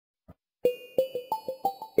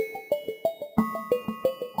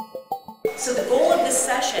So the goal of this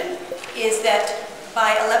session is that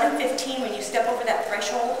by 11:15, when you step over that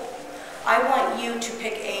threshold, I want you to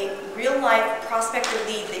pick a real-life prospect or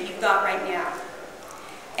lead that you've got right now.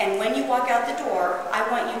 And when you walk out the door, I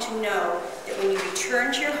want you to know that when you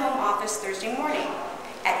return to your home office Thursday morning,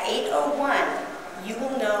 at 8:01, you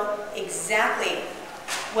will know exactly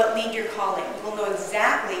what lead you're calling. You will know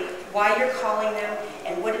exactly why you're calling them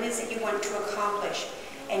and what it is that you want to accomplish.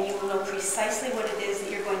 And you will know precisely what it is that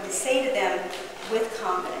you're going to say to them with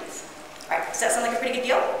confidence. All right, does that sound like a pretty good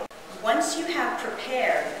deal? Once you have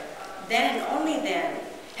prepared, then and only then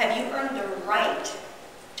have you earned the right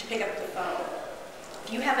to pick up the phone.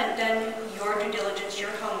 If you haven't done your due diligence,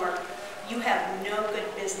 your homework, you have no good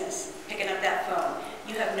business picking up that phone.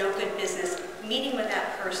 You have no good business meeting with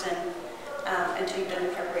that person until you've done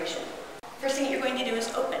the preparation. First thing that you're going to do is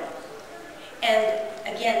open. And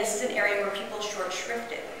again, this is an area where people short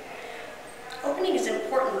shrift it. Opening is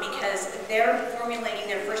important because they're formulating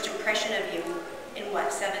their first impression of you in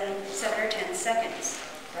what, 7 or 10 seconds,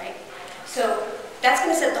 right? So that's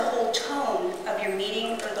going to set the whole tone of your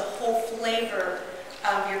meeting or the whole flavor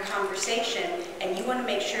of your conversation, and you want to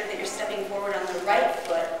make sure that you're stepping forward on the right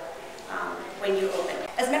foot when you open.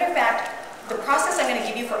 As a matter of fact, the process I'm going to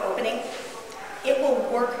give you for opening, it will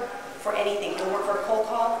work for anything. It'll work for a cold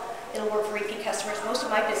call. It'll work for repeat customers. Most of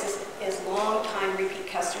my business is long-time repeat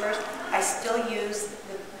customers. I still use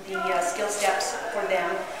the skill steps for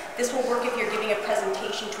them. This will work if you're giving a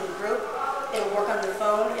presentation to a group. It'll work on the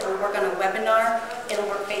phone. It'll work on a webinar. It'll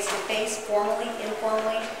work face-to-face, formally,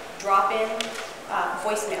 informally, drop-in,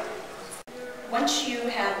 voicemail. Once you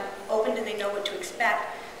have opened and they know what to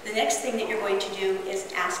expect, the next thing that you're going to do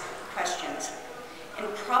is ask questions. And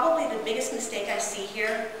probably the biggest mistake I see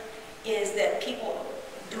here is that people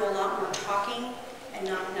do a lot more talking and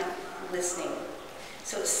not enough listening.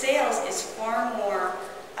 So sales is far more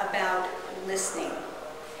about listening.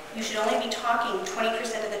 You should only be talking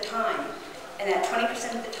 20% of the time, and that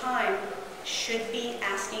 20% of the time should be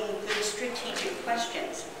asking good strategic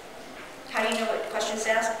questions. How do you know what questions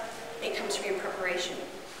to ask? It comes from your preparation.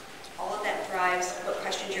 All of that drives what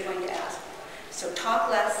questions you're going to ask. So talk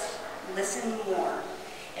less, listen more.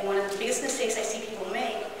 And one of the biggest mistakes I see people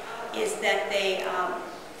make is that they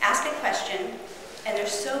ask a question and they're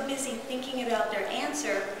so busy thinking about their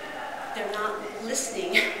answer, they're not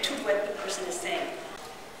listening to what the person is saying.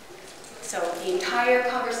 So the entire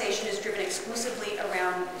conversation is driven exclusively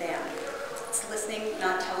around them. It's listening,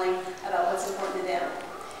 not telling about what's important to them.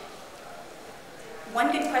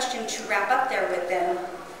 One good question to wrap up there with them,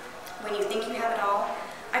 when you think you have it all,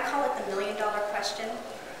 I call it the million-dollar question,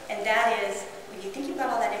 and that is, when you think you've got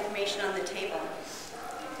all that information on the table,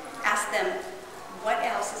 ask them, what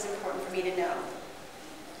else is important for me to know?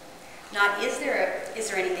 Not, is there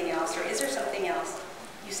anything else, or is there something else?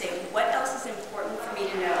 You say, what else is important for me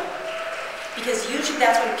to know? Because usually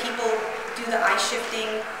that's when people do the eye shifting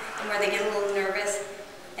and where they get a little nervous,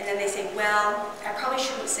 and then they say, well, I probably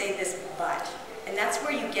shouldn't say this, but. And that's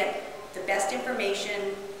where you get the best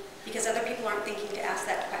information, because other people aren't thinking to ask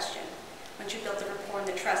that question. Once you've built the rapport and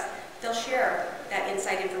the trust, they'll share that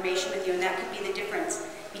inside information with you, and that could be the difference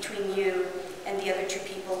between you and the other two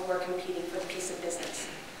people who are competing for the piece of business.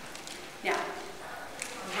 Now,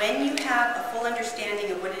 when you have a full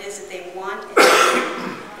understanding of what it is that they want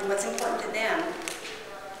and what's important to them,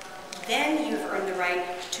 then you've earned the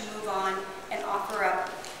right to move on and offer up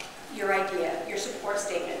your idea, your support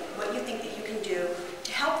statement, what you think that you can do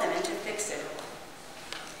to help them and to fix it.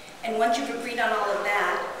 And once you've agreed on all of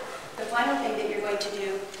that, the final thing that you're going to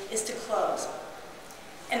do is to close.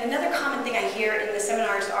 And another common thing I hear in the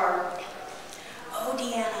seminars are, oh,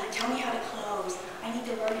 Deanna, tell me how to close. I need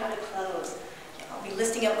to learn how to close. I'll be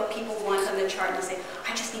listing out what people want on the chart and say,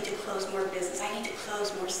 I just need to close more business. I need to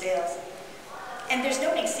close more sales. And there's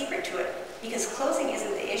no big secret to it, because closing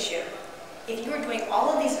isn't the issue. If you are doing all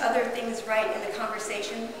of these other things right in the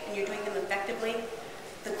conversation and you're doing them effectively,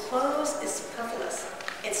 the close is superfluous.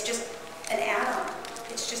 It's just an add-on.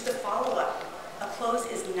 It's just a follow-up. A close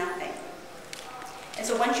is nothing. And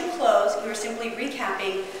so once you close, you're simply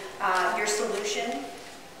recapping your solution,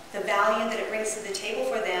 the value that it brings to the table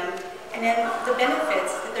for them, and then the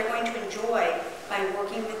benefits that they're going to enjoy by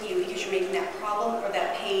working with you, because you're making that problem or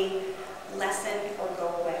that pain lessen or go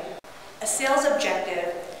away. A sales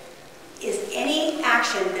objective is any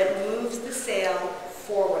action that moves the sale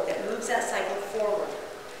forward, that moves that cycle forward.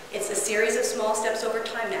 It's a series of small steps over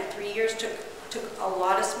time. That 3 years took a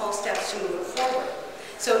lot of small steps to move it forward.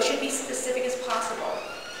 So it should be specific as possible.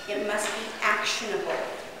 It must be actionable.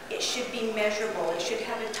 It should be measurable. It should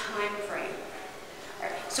have a time frame.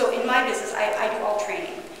 Right. So in my business, I do all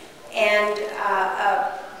training. And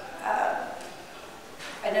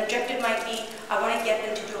An objective might be, I want to get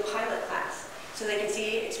them to do a pilot class so they can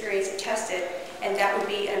see, experience, and test it, and that would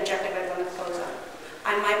be an objective I'd want to close on.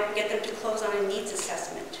 I might get them to close on a needs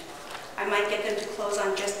assessment. I might get them to close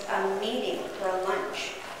on just a meeting or a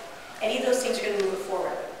lunch. Any of those things are going to move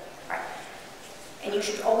forward. All right. And you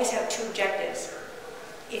should always have two objectives.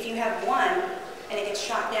 If you have one and it gets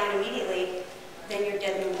shot down immediately, then you're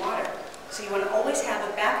dead in the water. So you want to always have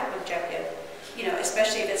a backup objective,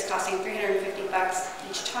 especially if it's costing $350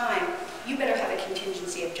 each time, you better have a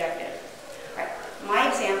contingency objective. All right. My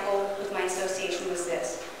example with my association was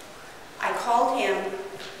this. I called him,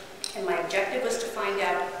 and my objective was to find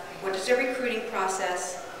out what is their recruiting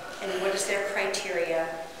process and what is their criteria,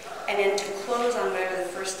 and then to close on whatever the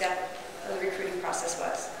first step of the recruiting process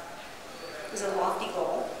was. It was a lofty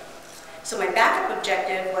goal. So my backup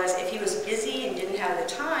objective was, if he was busy and didn't have the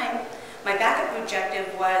time, my backup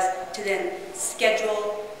objective was to then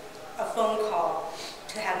schedule a phone call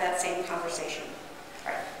to have that same conversation.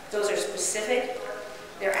 All right. Those are specific,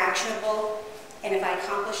 they're actionable, and if I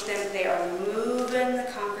accomplish them, they are moving the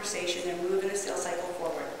conversation and moving the sales cycle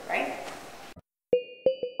forward, right?